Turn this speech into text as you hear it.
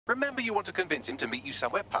Remember, you want to convince him to meet you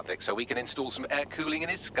somewhere public so we can install some air cooling in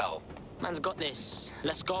his skull. Man's got this.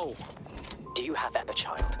 Let's go. Do you have Emma,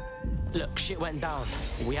 child? Look, shit went down.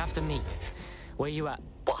 We have to meet. Where you at?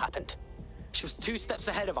 What happened? She was 2 steps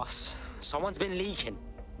ahead of us. Someone's been leaking.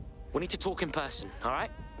 We need to talk in person, all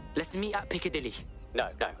right? Let's meet at Piccadilly. No.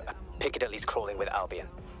 Piccadilly's crawling with Albion.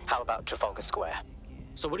 How about Trafalgar Square?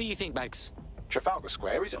 So what do you think, Bags? Trafalgar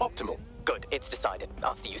Square is optimal. Good, it's decided.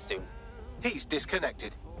 I'll see you soon. He's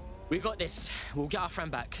disconnected. We got this. We'll get our friend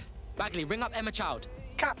back. Bagley, ring up Emma Child.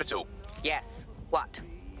 Capital. Yes. What?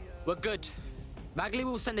 We're good. Bagley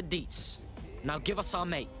will send the deets. Now give us our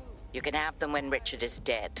mate. You can have them when Richard is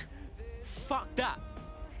dead. Fuck that.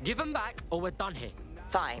 Give him back or we're done here.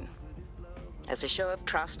 Fine. As a show of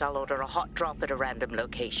trust, I'll order a hot drop at a random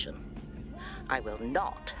location. I will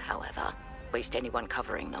not, however, waste anyone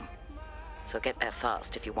covering them. So get there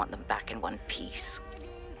fast if you want them back in one piece.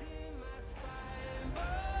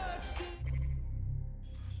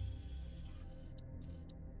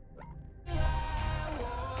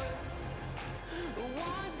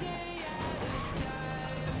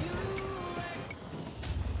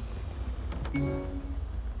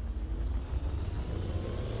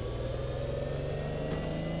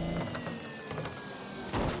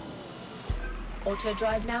 Auto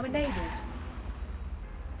drive now enabled.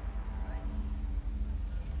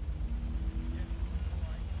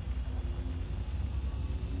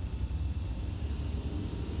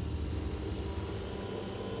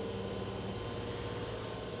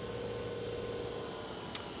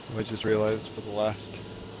 So I just realized for the last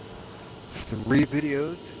 3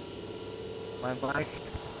 videos, my mic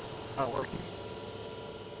is not working.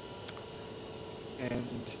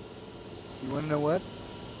 And you wanna know what?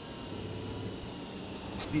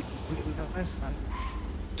 To be completely honest, I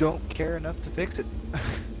don't care enough to fix it.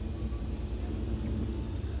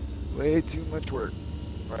 Way too much work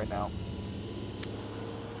right now.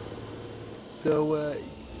 So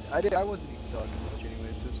I wasn't even talking much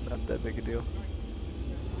anyway, so it's not that big a deal.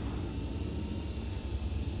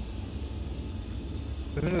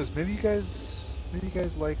 But who knows? Maybe you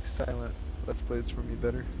guys like silent Let's Plays for me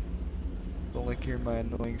better. Don't like hearing my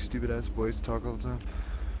annoying, stupid ass voice talk all the time.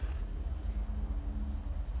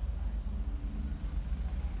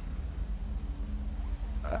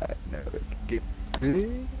 I know it can get really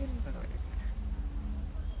annoying.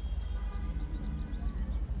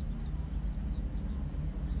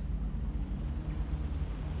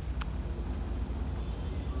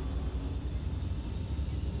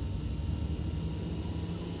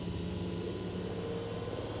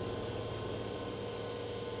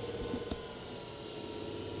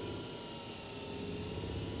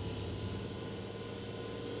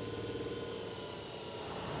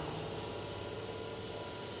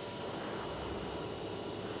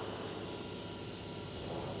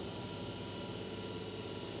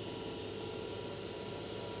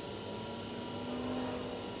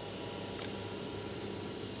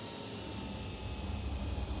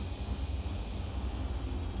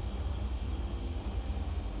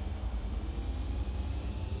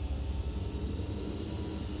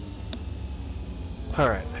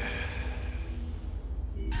 Alright.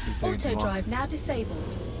 Auto drive now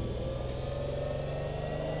disabled.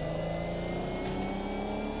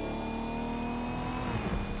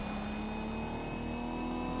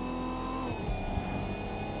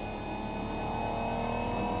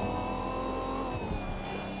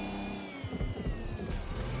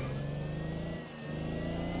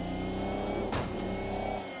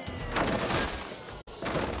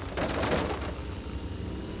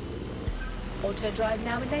 Auto drive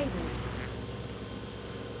now enabled.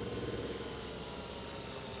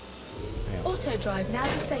 Damn. Auto drive now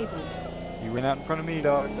disabled. You went out in front of me,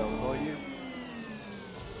 dog. That was all you.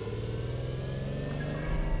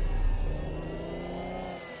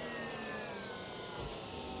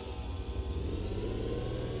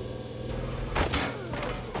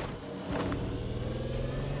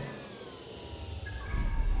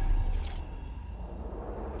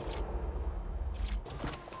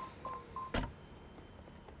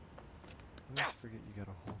 Don't forget you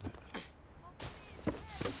gotta hold it.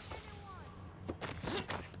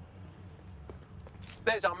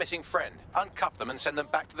 There's our missing friend. Uncuff them and send them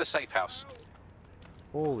back to the safe house.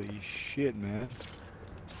 Holy shit, man.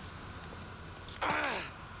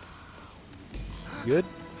 Good?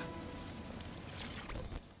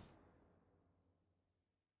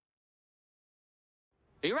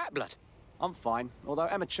 Are you right, blood? I'm fine, although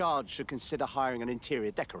Emma Child should consider hiring an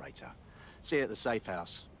interior decorator. See you at the safe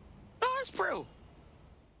house. Oh, that's brilliant.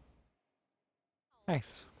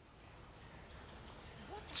 Nice.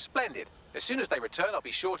 Splendid. As soon as they return, I'll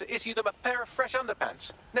be sure to issue them a pair of fresh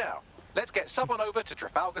underpants. Now, let's get someone over to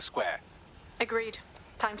Trafalgar Square. Agreed.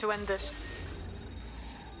 Time to end this.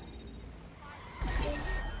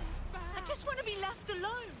 I just want to be left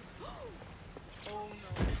alone. Oh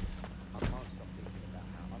no. I can't stop thinking about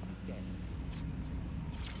how I'm dead.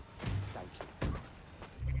 Thank you.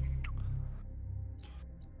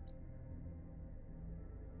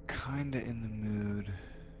 Kinda in the mood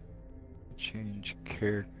to change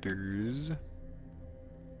characters.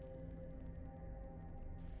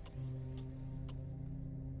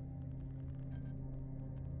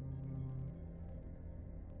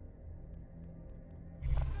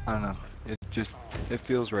 I don't know. It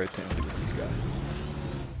feels right to end with this guy.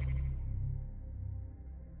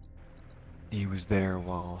 He was there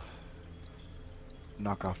while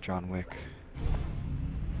knock off John Wick.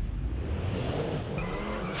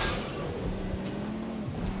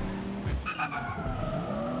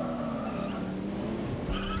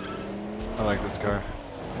 I like this car.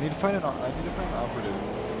 I need to find an operative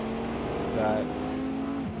that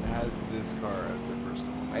has this car as their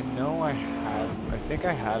personal one. I know I think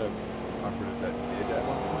I had an operative that did at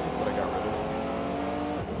one point, but I got rid of it.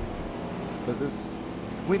 But this,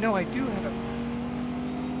 wait, no, I do have.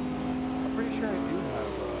 I'm pretty sure I do have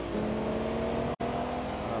an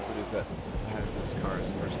operative that has this car as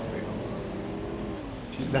a personal vehicle.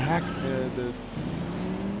 She's the the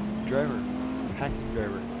driver, hacking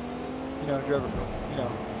driver. You know, driver girl. You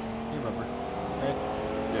know, you remember, right?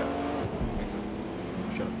 Yeah, makes sense.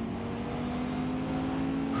 Shut up.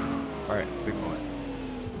 All right, big moment.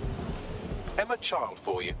 Emma Child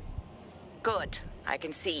for you. Good. I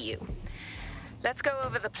can see you. Let's go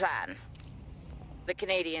over the plan. The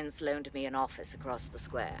Canadians loaned me an office across the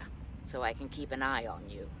square, so I can keep an eye on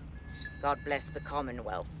you. God bless the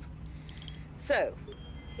Commonwealth. So,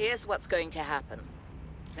 here's what's going to happen.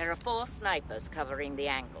 There are 4 snipers covering the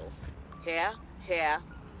angles. Here, here,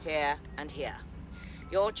 here, and here.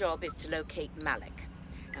 Your job is to locate Malik.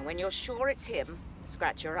 And when you're sure it's him,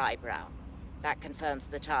 scratch your eyebrow. That confirms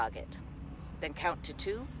the target. Then count to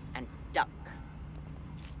 2 and duck.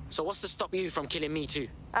 So what's to stop you from killing me too?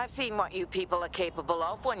 I've seen what you people are capable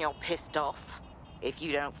of when you're pissed off. If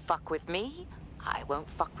you don't fuck with me, I won't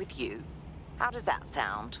fuck with you. How does that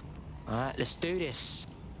sound? Alright, let's do this.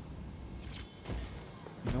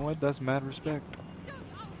 You know what? That's mad respect.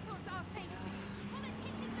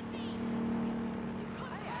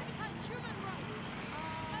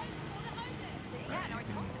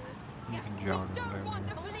 You can jog or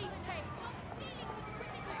whatever.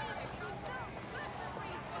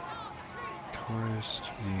 Tourist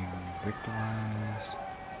being victimized.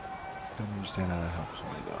 Don't understand how that helps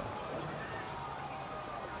me though.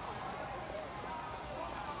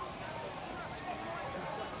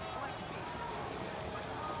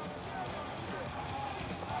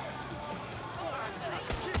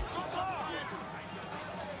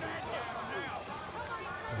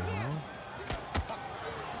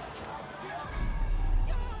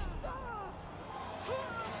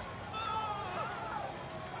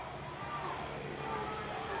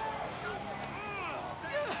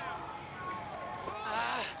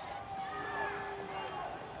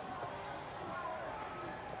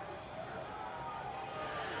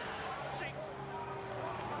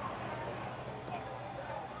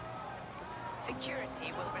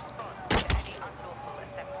 Security will respond to any unlawful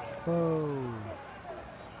assembly. Oh.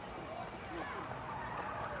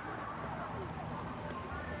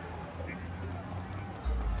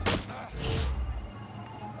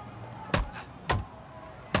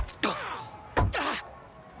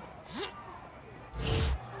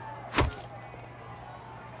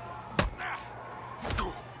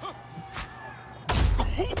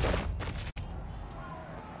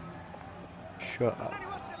 Shut up.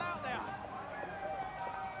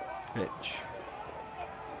 Bitch.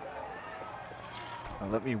 Now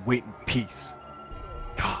let me wait in peace.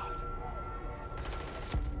 God.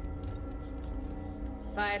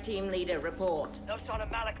 Fire team leader, report. No sign of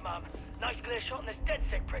Malik, Mum. Nice clear shot on this dead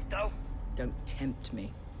sick prick, though. Don't tempt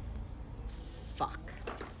me. Fuck.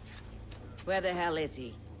 Where the hell is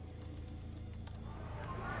he?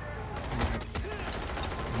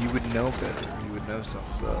 You would know better. You would know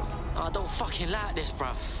something's up. I don't fucking like this,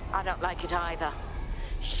 bruv. I don't like it either.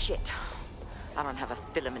 Shit. I don't have a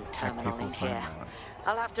filament terminal in here.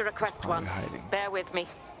 I'll have to request one. Hiding. Bear with me.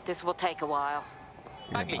 This will take a while.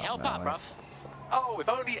 Bagley, help out, bruv. Oh, if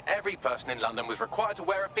only every person in London was required to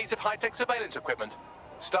wear a piece of high-tech surveillance equipment.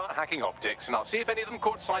 Start hacking optics, and I'll see if any of them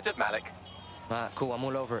caught sight of Malik. Alright, cool, I'm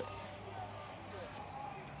all over it.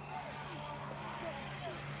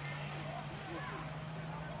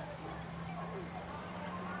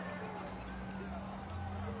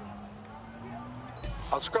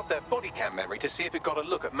 I'll scrub their body cam memory to see if it got a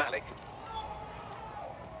look at Malik.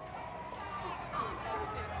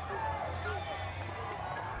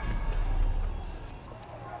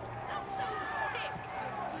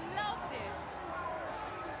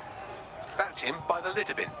 That's him by the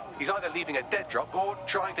litter bin. He's either leaving a dead drop or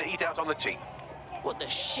trying to eat out on the cheap. What the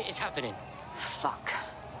shit is happening? Fuck.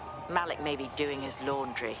 Malik may be doing his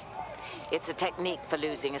laundry. It's a technique for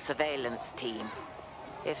losing a surveillance team.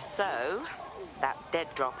 If so, that dead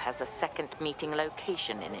drop has a second meeting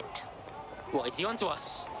location in it. What, is he onto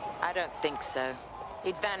us? I don't think so.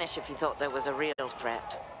 He'd vanish if he thought there was a real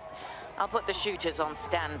threat. I'll put the shooters on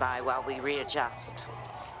standby while we readjust.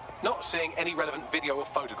 Not seeing any relevant video or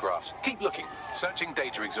photographs. Keep looking. Searching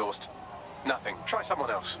data exhaust. Nothing. Try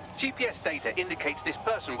someone else. GPS data indicates this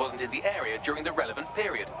person wasn't in the area during the relevant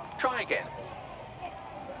period. Try again.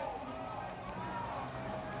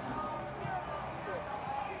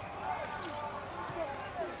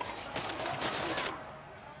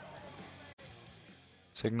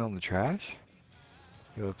 Signal in the trash?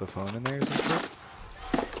 You left the phone in there or something?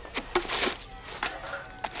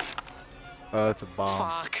 Oh, that's a bomb.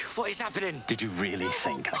 Fuck, what is happening? Did you really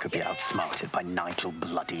think I could be outsmarted by Nigel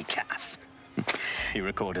bloody Cass? He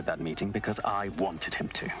recorded that meeting because I wanted him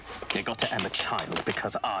to. It got to Emma Child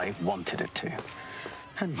because I wanted it to.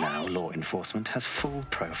 And now law enforcement has full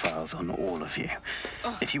profiles on all of you.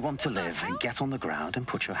 If you want to live, get on the ground and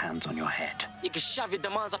put your hands on your head. You can shove your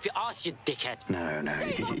demands up your ass, you dickhead. No,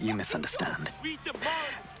 you misunderstand.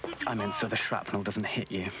 I meant so the shrapnel doesn't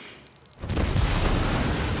hit you.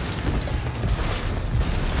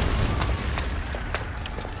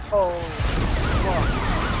 Oh, fuck.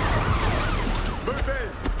 Move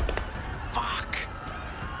in! Fuck!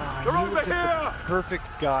 They're over here! The perfect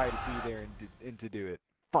guy to be there and to do it.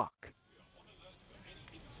 Fuck.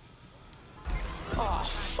 Oh,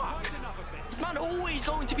 fuck. Is man always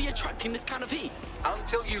going to be attracting this kind of heat?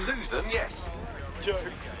 Until you lose them, yes.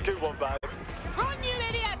 Jokes. Good one, Bags. Run, you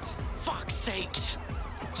idiot! Fuck's sakes.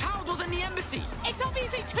 Child was in the embassy. It's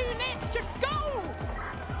obviously too late. Just go!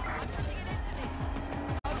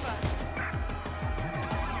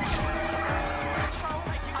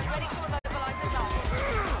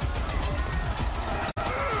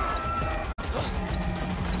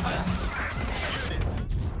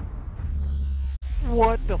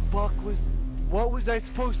 What was I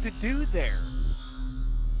supposed to do there?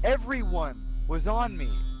 Everyone was on me.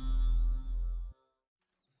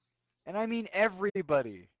 And I mean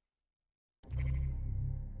everybody.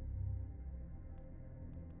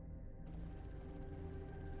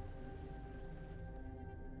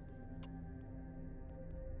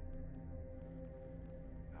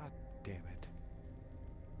 God damn it.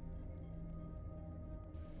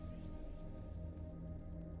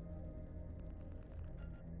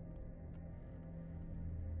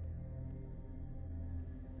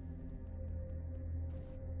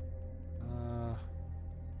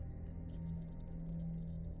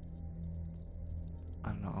 I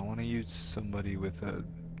don't know, I want to use somebody with a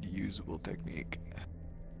usable technique.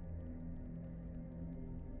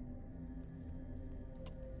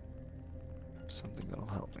 Something that'll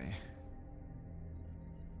help me.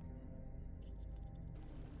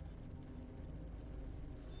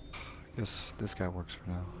 Guess this guy works for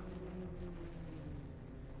now.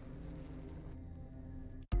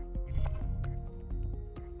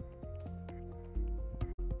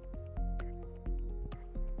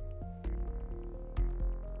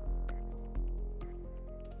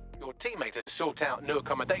 Your teammate has sought out new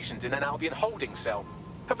accommodations in an Albion holding cell.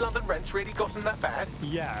 Have London rents really gotten that bad?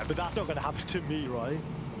 Yeah, but that's not going to happen to me, right?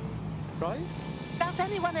 Right? Does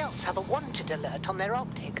anyone else have a wanted alert on their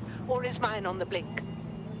optic, or is mine on the blink?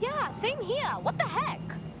 Yeah, same here. What the heck?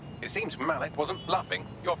 It seems Malik wasn't bluffing.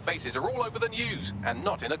 Your faces are all over the news, and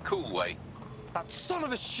not in a cool way. That son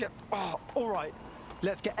of a shit! Oh, alright.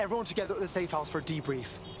 Let's get everyone together at the safe house for a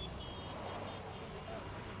debrief.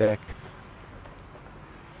 Back.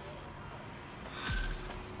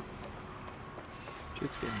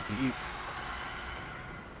 Shit's getting deep.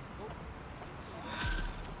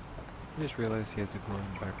 I just realized he has a glowing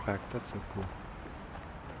backpack. That's so cool.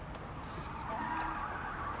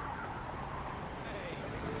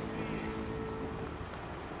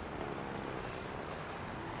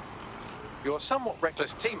 Your somewhat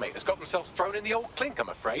reckless teammate has got themselves thrown in the old clink, I'm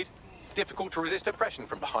afraid. Difficult to resist oppression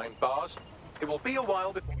from behind bars. It will be a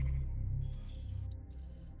while before...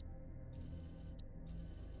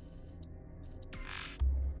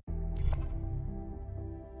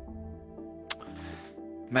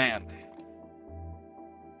 Man.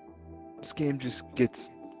 This game just gets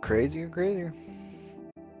crazier and crazier.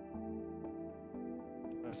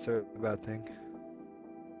 That's a bad thing.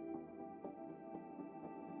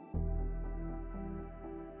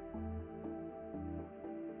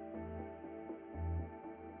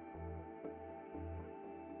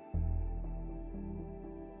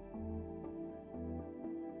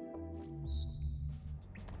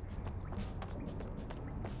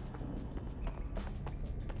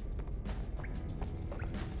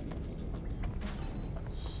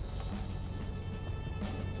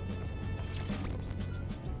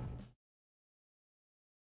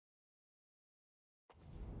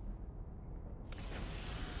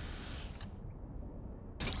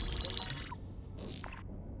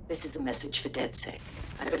 This is a message for DedSec.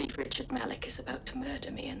 I believe Richard Malik is about to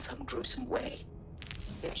murder me in some gruesome way.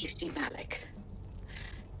 If you see Malik,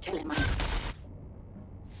 tell him I'm...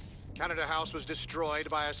 Canada House was destroyed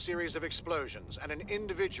by a series of explosions, and an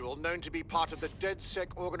individual known to be part of the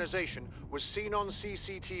DedSec organization was seen on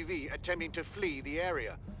CCTV attempting to flee the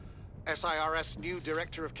area. SIRS new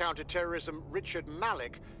Director of Counterterrorism, Richard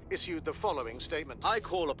Malik, issued the following statement. I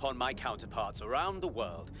call upon my counterparts around the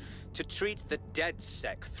world to treat the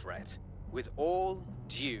DedSec threat with all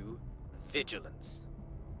due vigilance.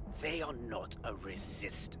 They are not a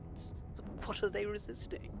resistance. What are they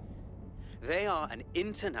resisting? They are an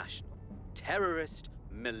international terrorist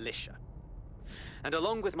militia. And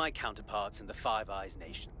along with my counterparts in the Five Eyes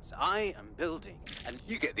nations, I am building an...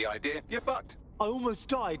 You get the idea. You're fucked. I almost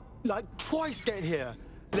died, like twice getting here.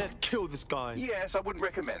 Let's kill this guy. Yes, I wouldn't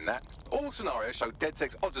recommend that. All scenarios show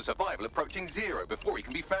DedSec's odds of survival approaching 0 before he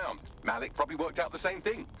can be found. Malik probably worked out the same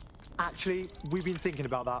thing. Actually, we've been thinking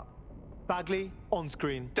about that. Bagley, on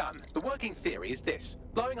screen. Done. The working theory is this.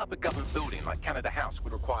 Blowing up a government building like Canada House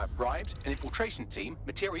would require bribes, an infiltration team,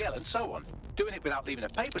 materiel, and so on. Doing it without leaving a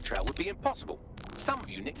paper trail would be impossible. Some of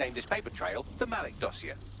you nicknamed this paper trail the Malik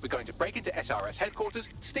dossier. We're going to break into SRS headquarters,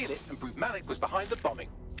 steal it, and prove Malik was behind the bombing.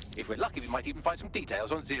 If we're lucky, we might even find some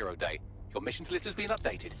details on Zero Day. Your missions list has been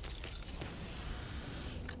updated.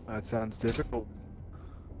 That sounds difficult.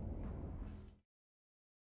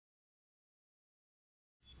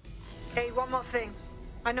 Hey, one more thing.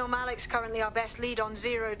 I know Malik's currently our best lead on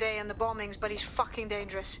Zero Day and the bombings, but he's fucking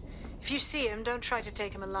dangerous. If you see him, don't try to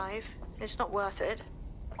take him alive. It's not worth it.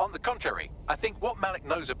 On the contrary, I think what Malik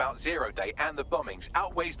knows about Zero Day and the bombings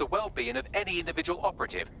outweighs the well-being of any individual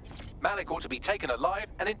operative. Malik ought to be taken alive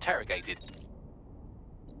and interrogated.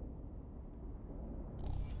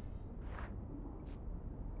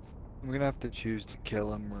 I'm gonna have to choose to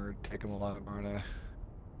kill him or take him alive, aren't I?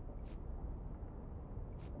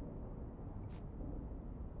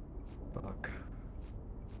 Fuck.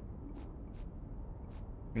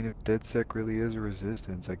 I mean, if DedSec really is a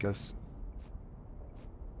resistance, I guess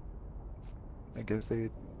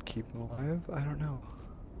they'd keep him alive? I don't know.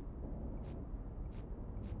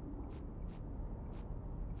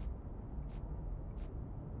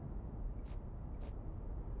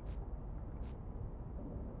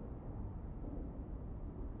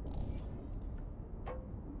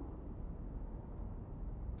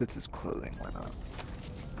 Fits his clothing, why not?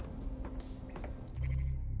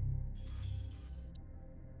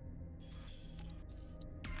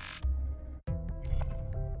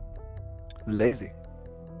 Lazy.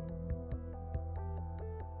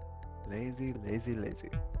 Lazy, lazy, lazy.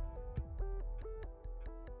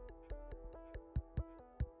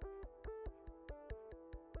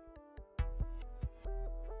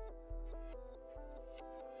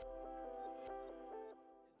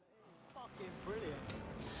 Fucking brilliant.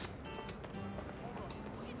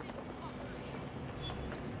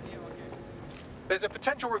 There's a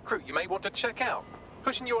potential recruit you may want to check out.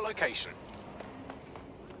 Pushing your location.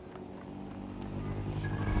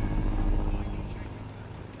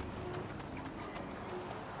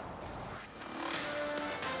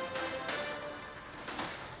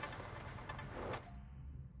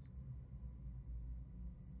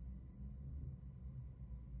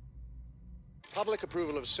 Public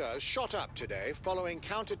approval of SIRS shot up today following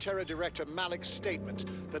Counter-Terror Director Malik's statement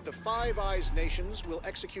that the Five Eyes nations will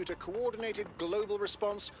execute a coordinated global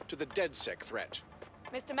response to the DedSec threat.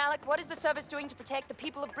 Mr. Malik, what is the service doing to protect the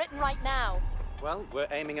people of Britain right now? Well, we're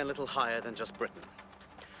aiming a little higher than just Britain.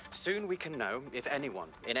 Soon we can know if anyone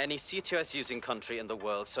in any CTOS-using country in the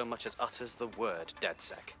world so much as utters the word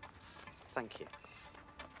DedSec. Thank you.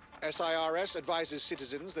 SIRS advises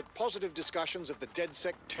citizens that positive discussions of the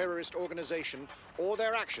DedSec terrorist organization or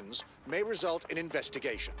their actions may result in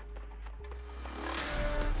investigation.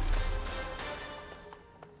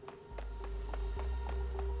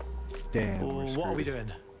 Damn, what are we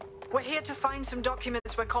doing? We're here to find some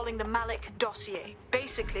documents we're calling the Malik dossier.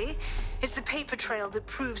 Basically, it's the paper trail that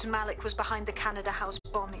proves Malik was behind the Canada House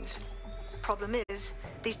bombings. Problem is,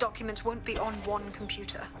 these documents won't be on one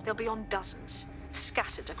computer. They'll be on dozens,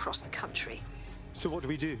 scattered across the country. So what do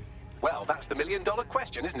we do? Well, that's the million-dollar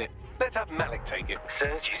question, isn't it? Let's have Malik take it.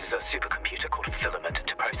 SIRS uses a supercomputer called Filament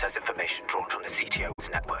to process information drawn from the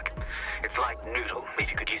CTO's network. It's like Noodle, if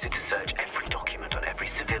you could use it to search every document on every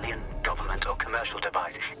civilian, government, or commercial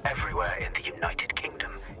device everywhere in the United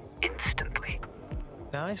Kingdom, instantly.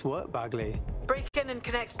 Nice work, Bagley. Break in and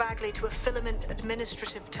connect Bagley to a Filament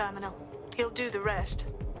administrative terminal. He'll do the rest.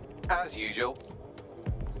 As usual.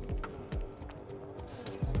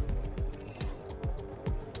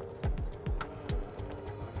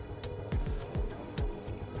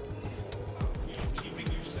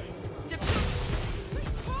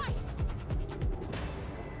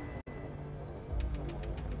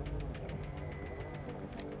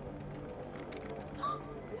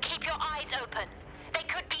 eyes open. They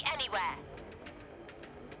could be anywhere.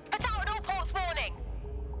 Put out an all-ports warning.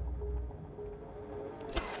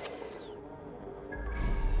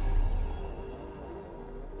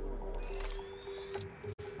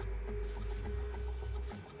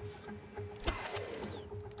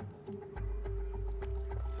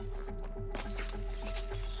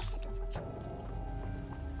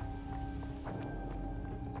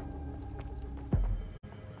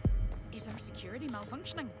 Is our security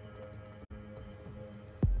malfunctioning?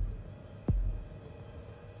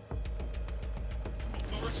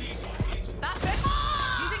 That's it!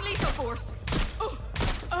 Using lethal force! Oh.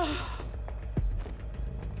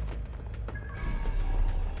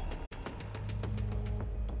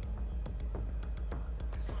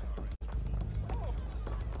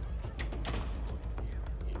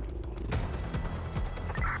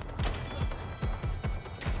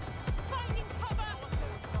 Finding cover!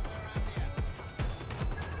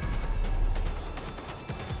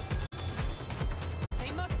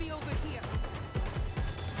 They must be over here.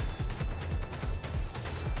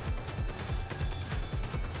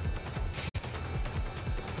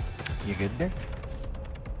 You good there?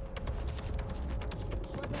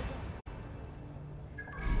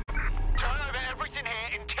 Turn over everything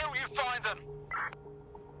here until you find them.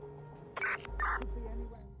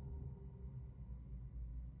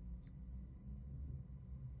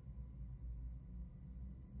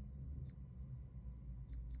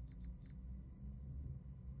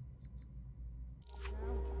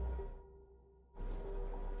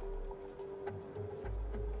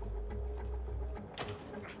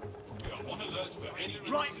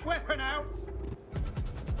 Right, weapon out!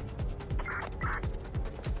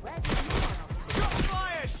 Shots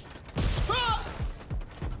fired! Ah!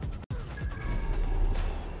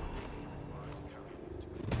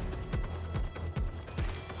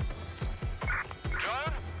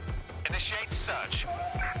 Drone, initiate search.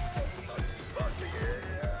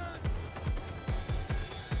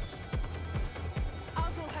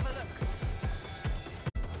 I'll go have a look.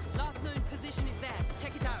 Last known position is there.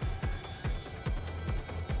 Check it out.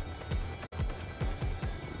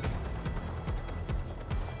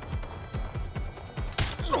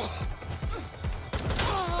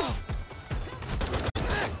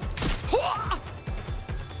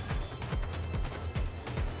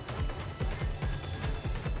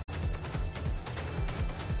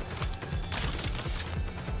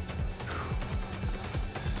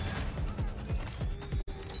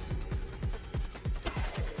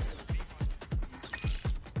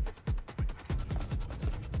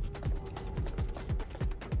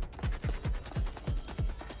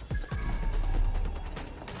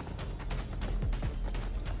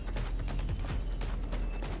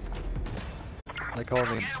 Like all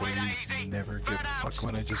the employees never give a fuck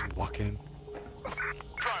when I just walk in.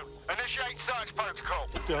 Drone, initiate search protocol.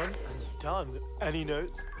 Done and done. Any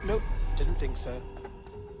notes? Nope, didn't think so.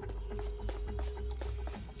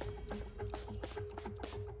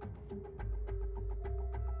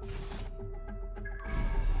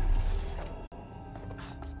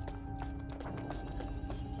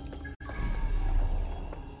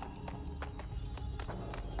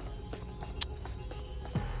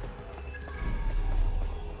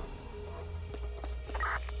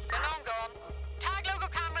 They're long gone. Tag logo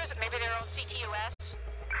cameras, maybe they're on CTOS.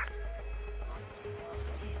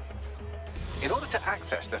 In order to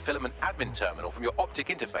access the Filament admin terminal from your optic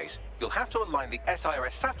interface, you'll have to align the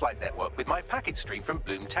SIRS satellite network with my packet stream from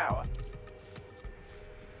Bloom Tower.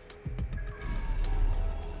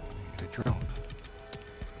 The drone.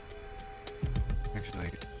 Actually,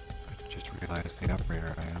 I just realized the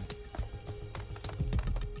operator I am.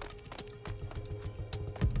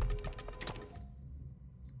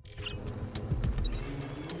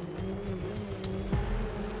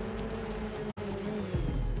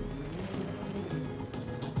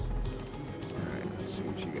 Alright, let's see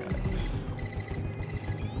what you got.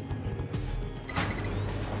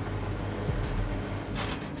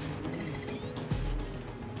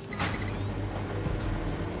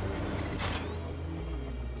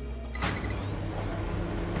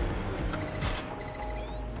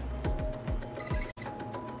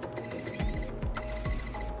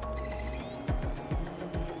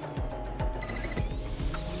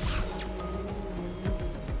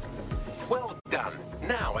 Well done.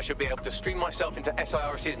 Now I should be able to stream myself into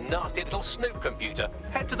SIRS's nasty little Snoop computer,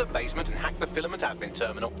 head to the basement and hack the Filament admin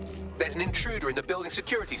terminal. There's an intruder in the building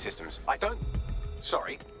security systems.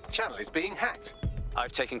 Sorry, channel is being hacked.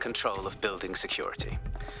 I've taken control of building security.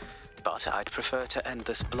 But I'd prefer to end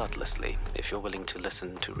this bloodlessly if you're willing to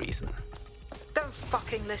listen to reason. Don't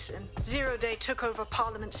fucking listen. Zero Day took over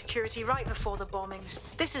Parliament security right before the bombings.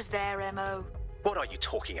 This is their MO. What are you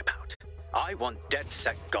talking about? I want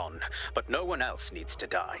DedSec gone, but no one else needs to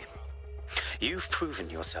die. You've proven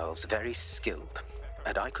yourselves very skilled,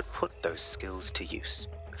 and I could put those skills to use.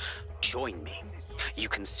 Join me. You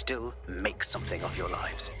can still make something of your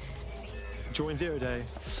lives. Join Zero Day.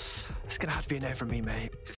 It's gonna have to be a no from me, mate.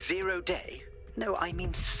 Zero Day? No, I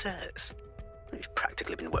mean sirs. You've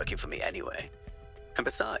practically been working for me anyway. And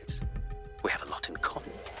besides, we have a lot in common.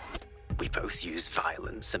 We both use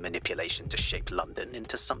violence and manipulation to shape London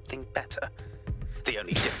into something better. The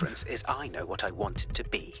only difference is I know what I want it to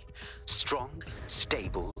be. Strong,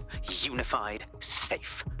 stable, unified,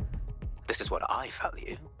 safe. This is what I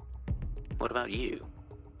value. What about you?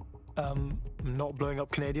 Not blowing up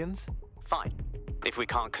Canadians? Fine. If we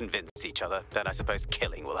can't convince each other, then I suppose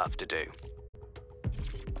killing will have to do.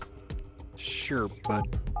 Sure,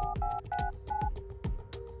 bud.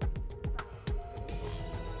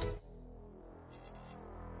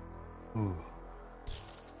 Ooh.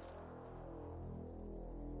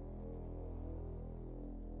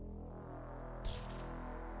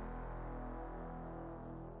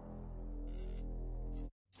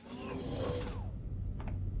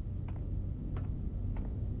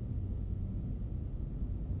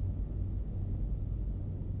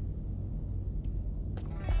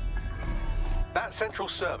 That central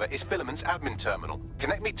server is Filament's admin terminal.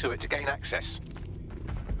 Connect me to it to gain access.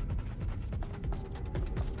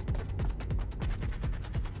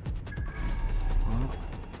 Well,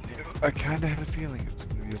 I kind of have a feeling it's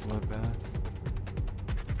going to be a bloodbath.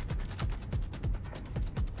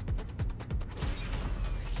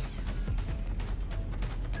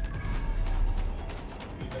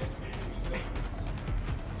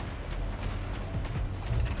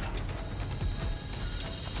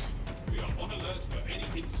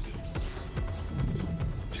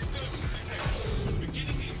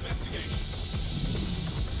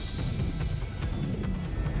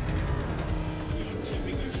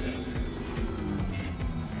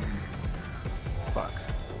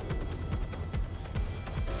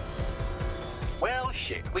 Well,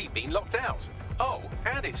 shit, we've been locked out. Oh,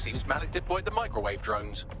 and it seems Malik deployed the microwave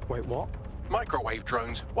drones. Wait, what? Microwave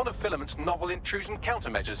drones, one of Filament's novel intrusion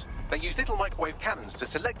countermeasures. They use little microwave cannons to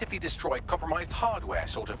selectively destroy compromised hardware,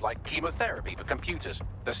 sort of like chemotherapy for computers.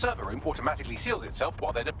 The server room automatically seals itself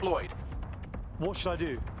while they're deployed. What should I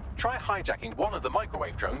do? Try hijacking one of the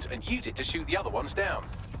microwave drones and use it to shoot the other ones down.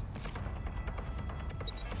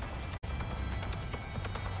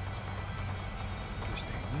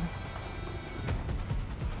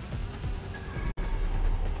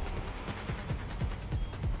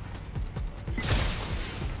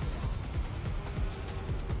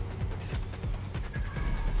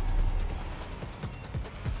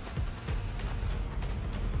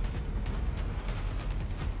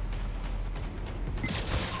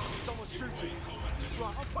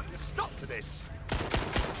 Right, I'm putting a stop to this.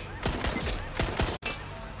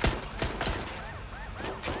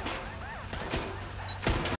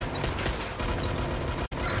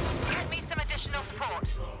 Get me some additional support.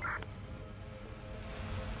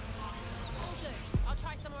 I'll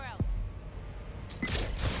try somewhere else.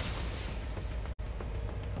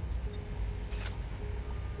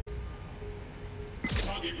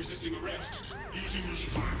 Target resisting arrest. Using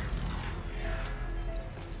machine.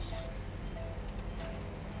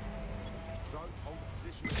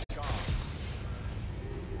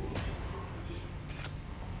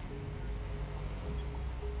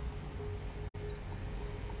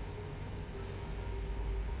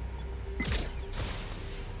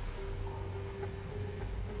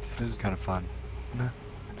 This is kind of fun. Nah.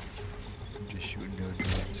 I'm just shooting down drones.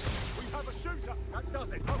 We have a shooter. That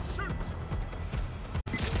does it. I'll shoot.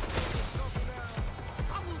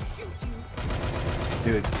 I will shoot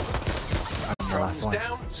you. Dude. I'm the last Drones one.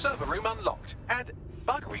 down, server room unlocked. And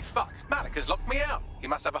buggery fuck, Malik has locked me out. He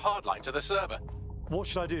must have a hard line to the server. What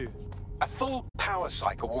should I do? A full power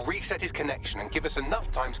cycle will reset his connection and give us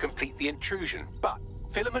enough time to complete the intrusion. But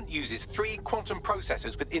Filament uses 3 quantum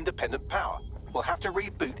processors with independent power. We'll have to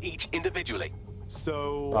reboot each individually.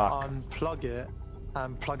 So unplug it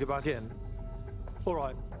and plug it back in. All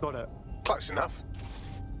right, got it. Close enough.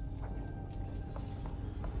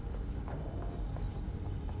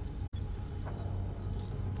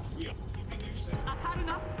 I've had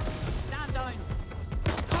enough. Stand down.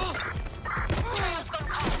 Trail's gone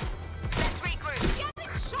cold. Let's regroup.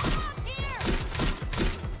 Getting shot out here.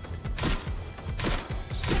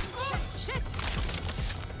 Shit.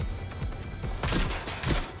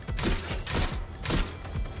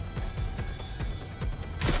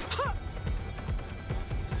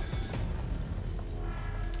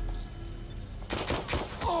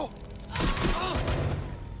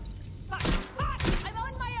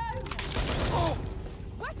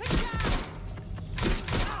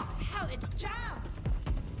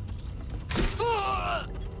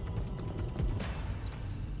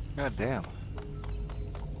 God damn.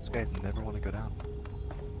 These guys never want to go down.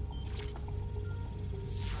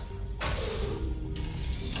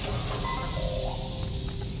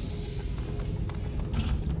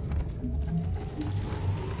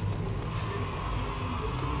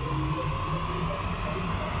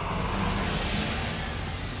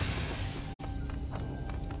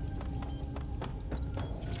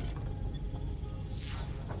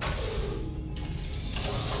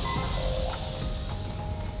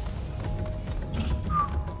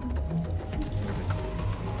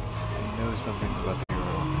 Something's about to go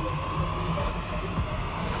wrong.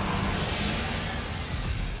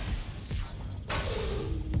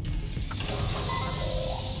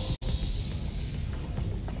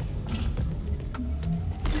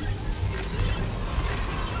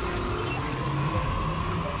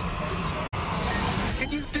 Can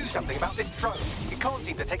you do something about this drone? It can't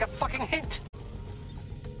seem to take a fucking hint.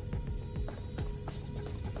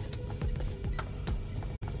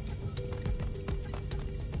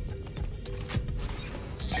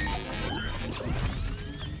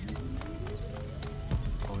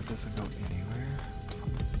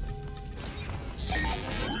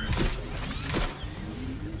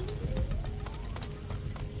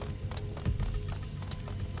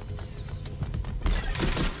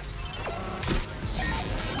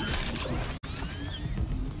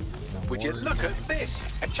 Would you look at this?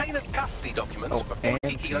 A chain of custody documents for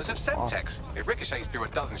 40 kilos of Semtex. It ricochets through a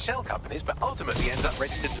dozen shell companies, but ultimately ends up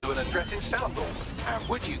registered to an address in Southall. And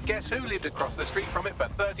would you guess who lived across the street from it for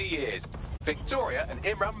 30 years? Victoria and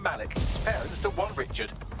Imran Malik, parents to one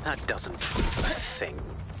Richard. That doesn't prove a thing.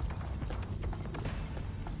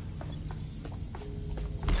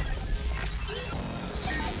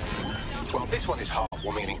 Well, this one is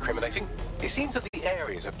heartwarming and incriminating. It seems that the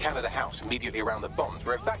areas of Canada House immediately around the bombs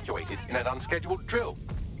were evacuated in an unscheduled drill.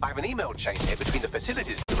 I have an email chain here between the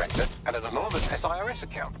facilities director and an anonymous SIRS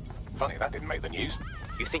account. Funny that didn't make the news.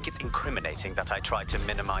 You think it's incriminating that I tried to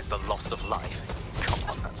minimize the loss of life? Come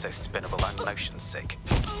on, that's so spinnable and motion sick.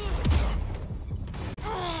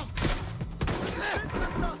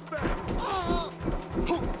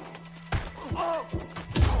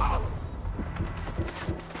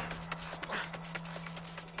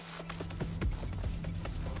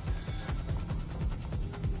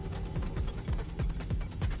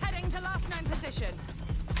 Heading to last known position.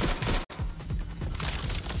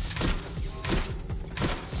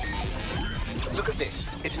 Look at this.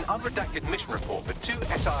 It's an unredacted mission report for 2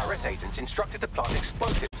 SIRS agents instructed to plant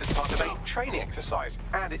explosives as part of a training exercise.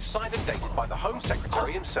 And it's signed and dated by the Home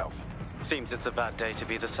Secretary himself. Seems it's a bad day to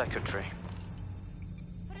be the secretary.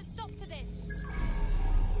 Put a stop to this.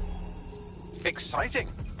 Exciting!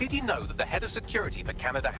 Did you know that the head of security for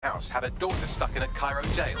Canada House had a daughter stuck in a Cairo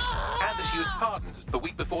jail? And that she was pardoned the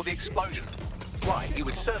week before the explosion? Why, he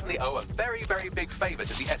would certainly owe a very, very big favor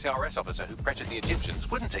to the SRS officer who pressured the Egyptians,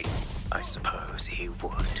 wouldn't he? I suppose he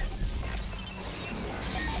would.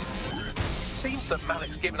 Seems that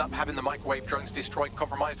Malik's given up having the microwave drones destroy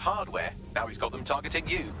compromised hardware. Now he's got them targeting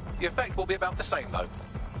you. The effect will be about the same, though.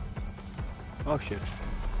 Oh, shit.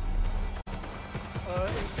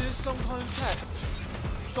 Is this some kind of test?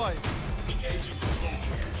 Guys?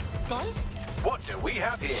 What do we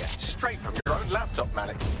have here? Straight from your own laptop,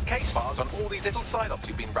 Malik. Case files on all these little side-ops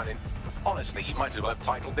you've been running. Honestly, you might as well have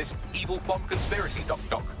titled this Evil Bomb Conspiracy,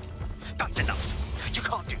 Doc. That's enough. You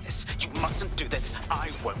can't do this. You mustn't do this.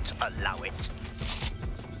 I won't allow it.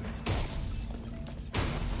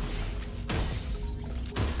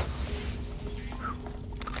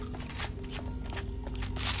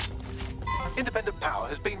 Independent power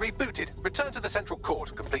has been rebooted. Return to the central core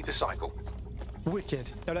to complete the cycle. Wicked.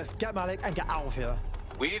 Now let's get Malik and get out of here.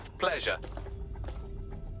 With pleasure.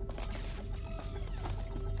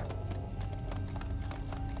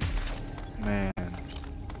 Man.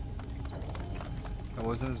 That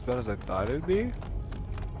wasn't as bad as I thought it would be,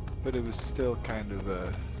 but it was still kind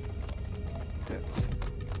of tense.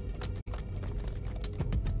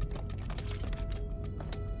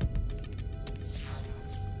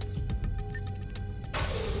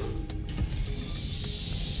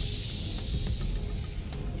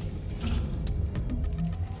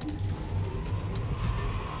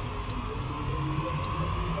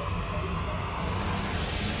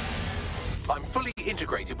 I'm fully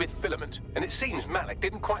integrated with Filament, and it seems Malik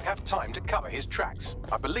didn't quite have time to cover his tracks.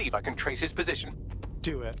 I believe I can trace his position.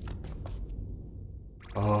 Do it.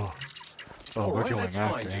 Oh, we're going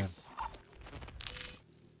after him.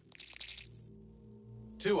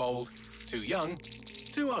 Too old, too young,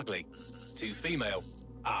 too ugly, too female.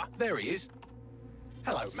 Ah, there he is.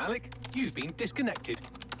 Hello, Malik. You've been disconnected.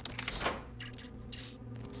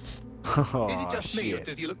 Oh, Is it just me, or shit.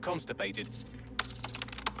 does he look constipated?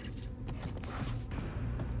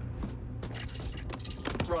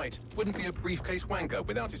 Right, wouldn't be a briefcase wanker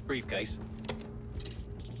without his briefcase.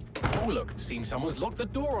 Oh look, seems someone's locked the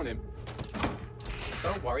door on him.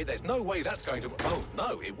 Don't worry, there's no way that's going to... Oh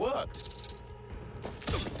no, it worked.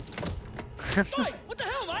 Hey, what the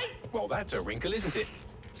hell, mate? Well, that's a wrinkle, isn't it?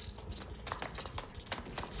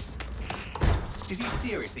 Is he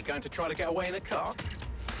seriously going to try to get away in a car?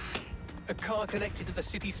 A car connected to the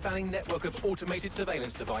city-spanning network of automated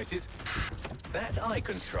surveillance devices? That I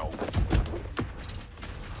control.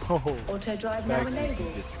 Oh, Auto drive now that can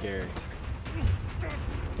enabled. get scary.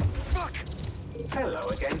 Fuck! Hello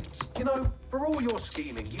again. You know, for all your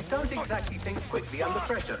scheming, you don't exactly think quickly under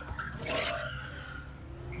pressure.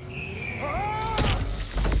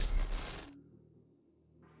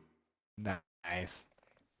 Nice.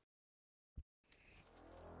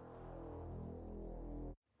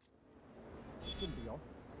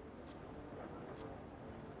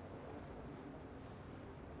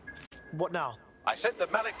 What now? I sent the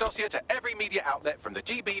Malik dossier to every media outlet from the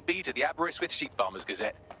GBB to the Aberystwyth Sheep Farmers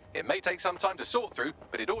Gazette. It may take some time to sort through,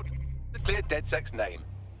 but it ought to clear DedSec's name.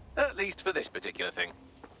 At least for this particular thing.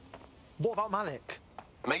 What about Malik?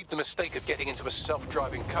 Made the mistake of getting into a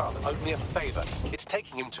self-driving car that owed me a favor. It's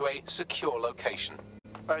taking him to a secure location.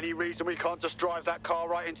 Any reason we can't just drive that car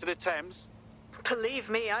right into the Thames? Believe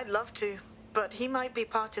me, I'd love to. But he might be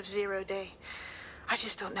part of Zero Day. I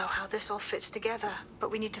just don't know how this all fits together,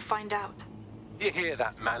 but we need to find out. You hear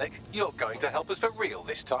that, Malik? You're going to help us for real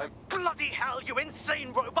this time. Bloody hell, you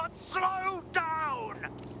insane robot! Slow down!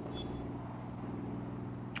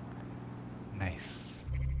 Nice.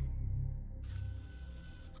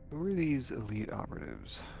 Who are these elite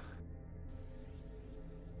operatives?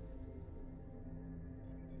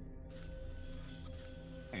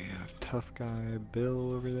 I have tough guy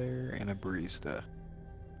Bill over there and a barista.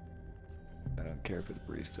 I don't care for the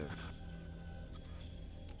barista.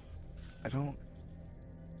 I don't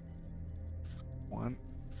want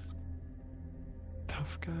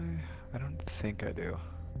tough guy. I don't think I do.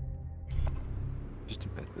 Just a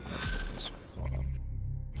bit that that's going on.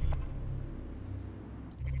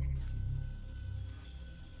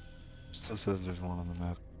 Still says there's one on the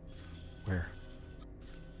map. Where?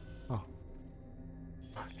 Oh.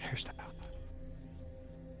 Hairstyle.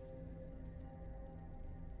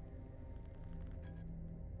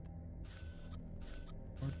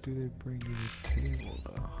 What do they bring to the table,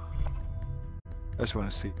 though? I just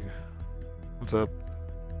want to see. What's up?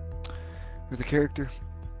 Who's the character?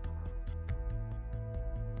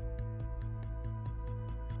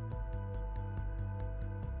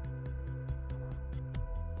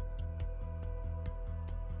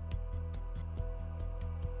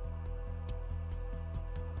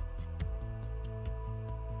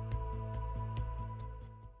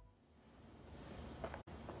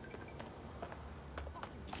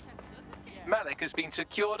 Malik has been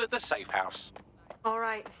secured at the safe house. All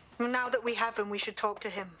right. Well, now that we have him, we should talk to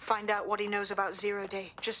him. Find out what he knows about Zero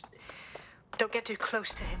Day. Just don't get too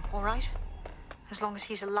close to him, all right? As long as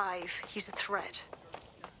he's alive, he's a threat.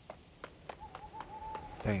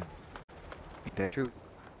 Damn. Ain't that true?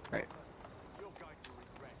 Right.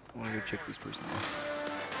 I wanna go check this person out.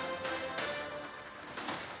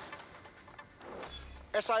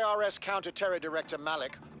 SIRS Counter-Terror Director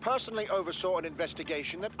Malik personally oversaw an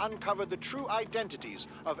investigation that uncovered the true identities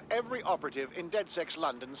of every operative in DedSec's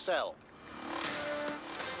London cell.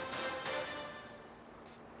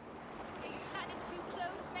 Are you standing too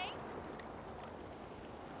close, mate?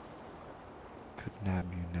 Could nab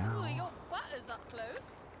you now. Ooh, your butt is up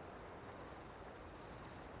close.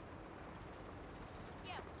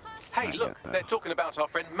 Hey, look, they're talking about our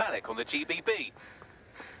friend Malik on the GBB.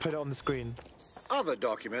 Put it on the screen. Other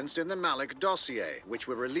documents in the Malik dossier, which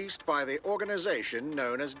were released by the organization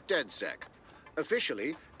known as DedSec.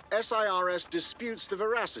 Officially, SIRS disputes the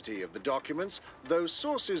veracity of the documents, though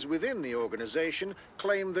sources within the organization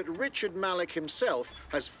claim that Richard Malik himself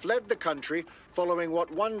has fled the country following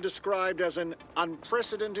what one described as an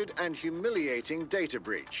unprecedented and humiliating data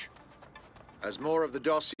breach. As more of the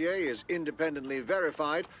dossier is independently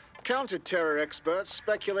verified, counter-terror experts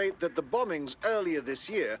speculate that the bombings earlier this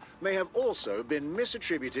year may have also been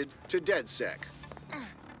misattributed to DedSec.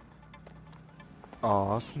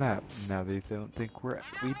 Aw, snap. Now they don't think we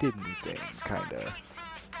did anything, kinda.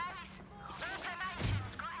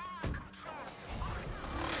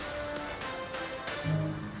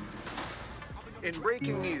 In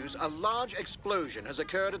breaking news, a large explosion has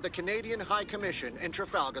occurred at the Canadian High Commission in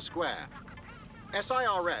Trafalgar Square.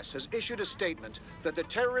 SIRS has issued a statement that the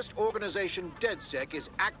terrorist organization DedSec is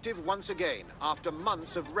active once again after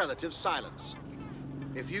months of relative silence.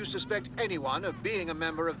 If you suspect anyone of being a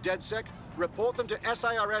member of DedSec, report them to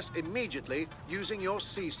SIRS immediately using your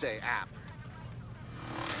CSAY app.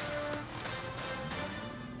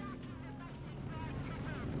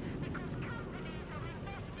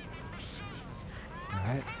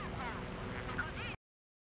 Alright.